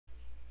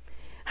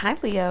Hi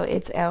Leo,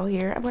 it's Elle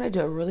here. I'm going to do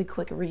a really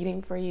quick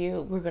reading for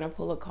you. We're going to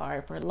pull a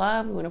card for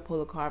love. We're going to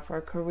pull a card for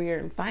career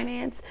and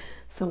finance.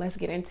 So let's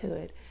get into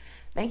it.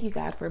 Thank you,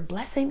 God, for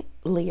blessing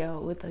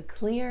Leo with a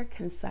clear,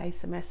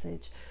 concise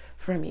message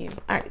from you.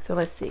 All right, so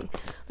let's see.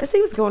 Let's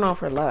see what's going on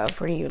for love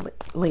for you,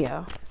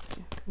 Leo.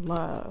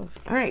 Love.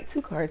 All right,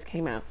 two cards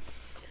came out.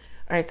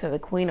 All right, so the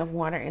Queen of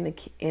Water and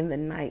the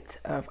Knight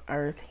of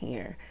Earth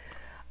here.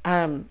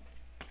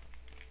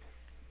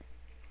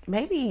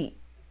 Maybe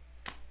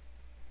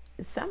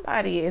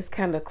somebody is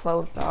kind of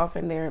closed off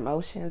in their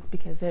emotions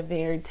because they're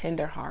very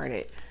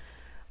tender-hearted.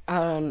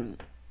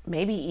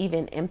 Maybe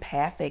even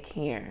empathic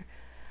here.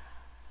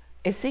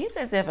 It seems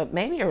as if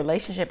maybe a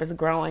relationship is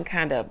growing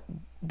kind of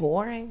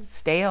boring,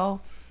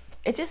 stale.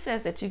 It just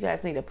says that you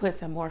guys need to put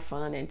some more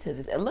fun into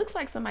this. It looks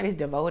like somebody's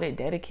devoted,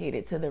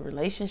 dedicated to the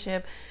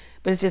relationship,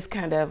 but it's just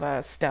kind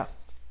of stuck.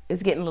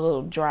 It's getting a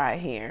little dry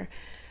here.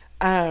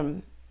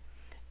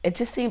 It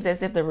just seems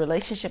as if the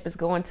relationship is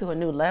going to a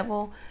new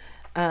level.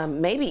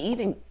 Maybe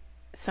even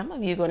some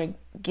of you are going to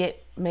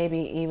get maybe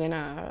even,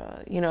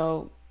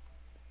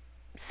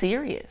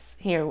 serious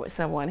here with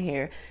someone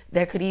here.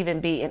 There could even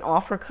be an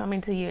offer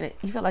coming to you and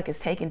you feel like it's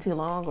taking too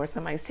long, or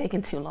somebody's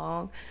taking too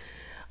long.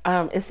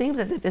 It seems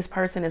as if this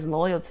person is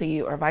loyal to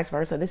you, or vice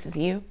versa. This is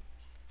you.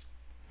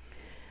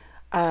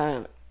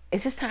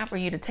 It's just time for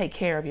you to take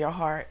care of your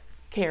heart,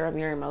 care of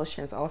your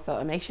emotions also,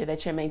 and make sure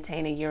that you're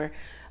maintaining your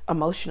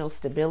emotional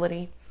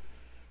stability.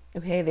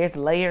 Okay, there's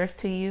layers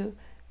to you,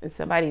 and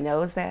somebody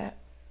knows that.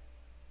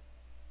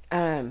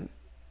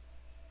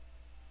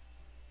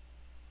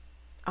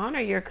 Honor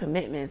your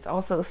commitments.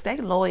 Also, stay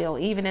loyal,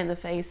 even in the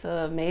face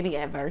of maybe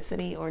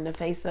adversity, or in the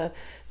face of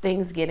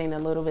things getting a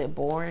little bit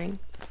boring.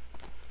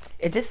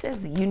 It just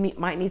says you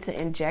might need to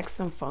inject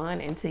some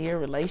fun into your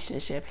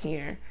relationship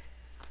here.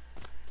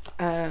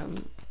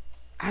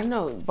 I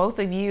know both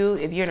of you,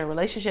 if you're in a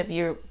relationship,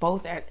 you're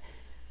both at,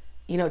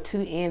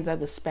 two ends of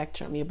the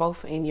spectrum. You're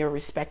both in your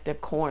respective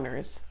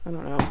corners. I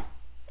don't know.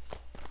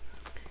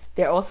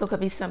 There also could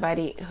be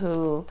somebody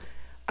who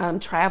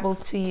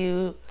travels to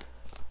you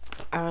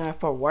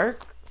for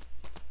work.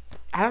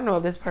 I don't know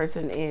if this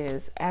person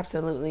is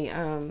absolutely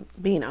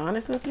being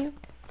honest with you,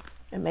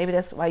 and maybe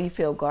that's why you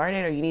feel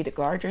guarded, or you need to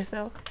guard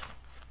yourself.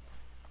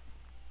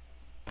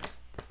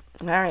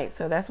 All right,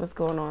 so that's what's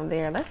going on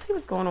there. Let's see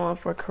what's going on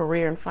for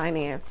career and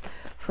finance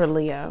for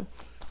Leo.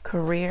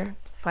 Career,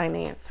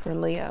 finance for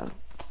Leo.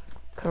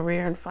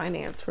 Career and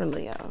finance for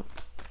Leo.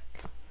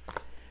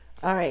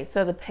 All right,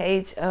 so the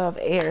Page of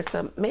Air.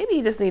 So maybe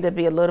you just need to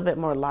be a little bit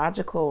more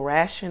logical,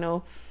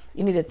 rational.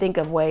 You need to think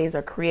of ways,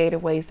 or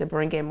creative ways, to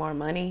bring in more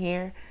money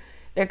here.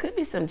 There could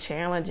be some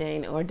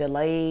challenging or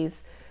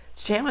delays,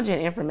 challenging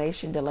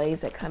information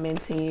delays that come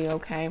into you,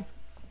 okay?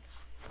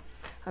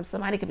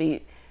 Somebody could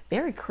be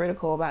very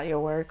critical about your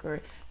work,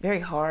 or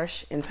very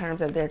harsh in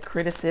terms of their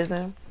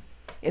criticism.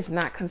 It's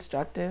not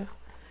constructive.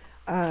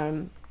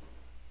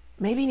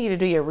 Maybe you need to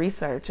do your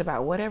research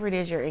about whatever it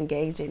is you're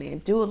engaging in.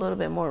 Do a little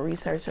bit more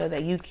research so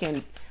that you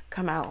can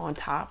come out on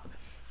top.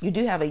 You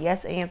do have a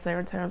yes answer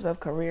in terms of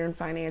career and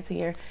finance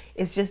here.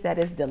 It's just that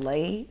it's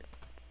delayed.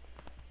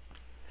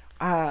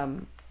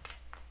 Again,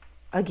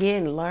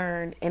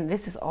 learn, and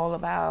this is all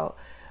about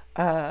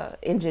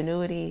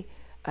ingenuity,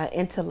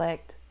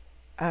 intellect,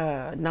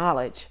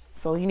 knowledge.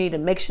 So you need to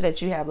make sure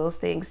that you have those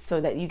things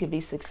so that you can be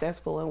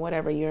successful in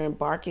whatever you're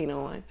embarking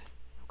on.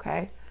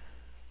 Okay?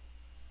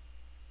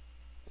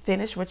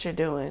 Finish what you're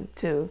doing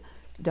too.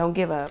 Don't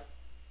give up.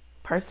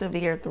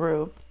 Persevere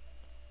through,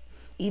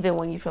 even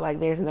when you feel like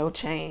there's no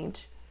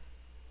change.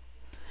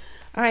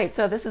 All right,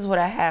 so this is what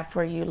I have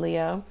for you,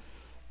 Leo.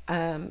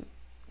 Go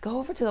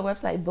over to the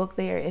website, book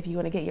there if you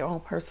want to get your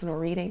own personal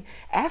reading.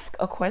 Ask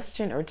a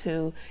question or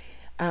two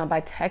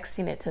by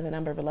texting it to the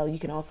number below. You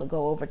can also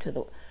go over to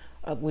the,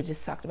 we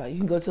just talked about, you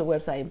can go to the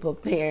website and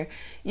book there.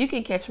 You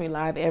can catch me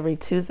live every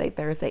Tuesday,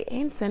 Thursday,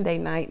 and Sunday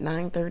night,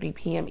 9:30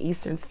 p.m.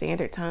 Eastern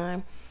Standard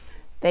Time.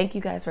 Thank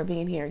you guys for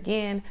being here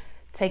again.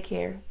 Take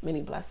care.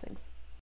 Many blessings.